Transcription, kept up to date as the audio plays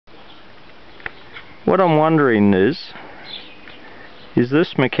what I'm wondering is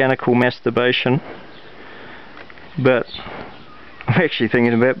this mechanical masturbation? But I'm actually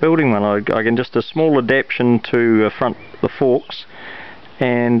thinking about building one. I can just a small adaptation to front the forks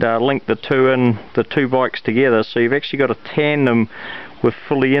and link the two bikes together, so you've actually got a tandem with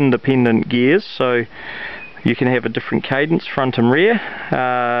fully independent gears, so you can have a different cadence front and rear.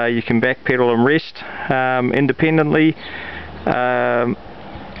 You can backpedal and rest independently.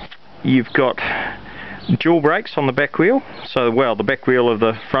 You've got dual brakes on the back wheel, so well, the back wheel of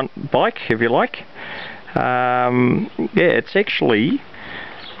the front bike, if you like. Yeah, it's actually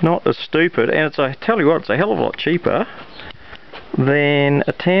not as stupid, and it's, I tell you what, it's a hell of a lot cheaper than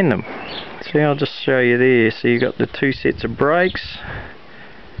a tandem. See, I'll just show you there. So you've got the two sets of brakes.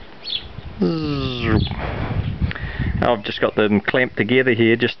 I've just got them clamped together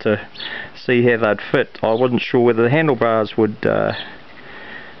here just to see how they'd fit. I wasn't sure whether the handlebars would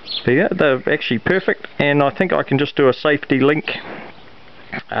be that. They're actually perfect, and I think I can just do a safety link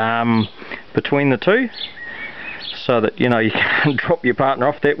between the two, so that, you know, you can't drop your partner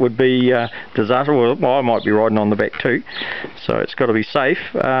off. That would be disaster. Well, I might be riding on the back too, so it's got to be safe.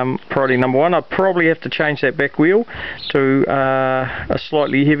 Priority number one. I probably have to change that back wheel to a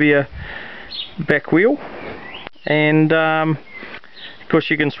slightly heavier back wheel, and of course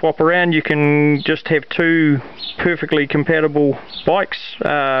you can swap around. You can just have two perfectly compatible bikes,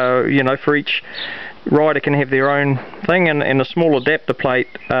 you know, for each rider can have their own thing, and a small adapter plate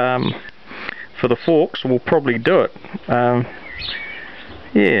for the forks will probably do it.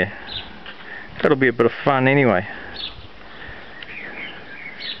 Yeah, that'll be a bit of fun anyway.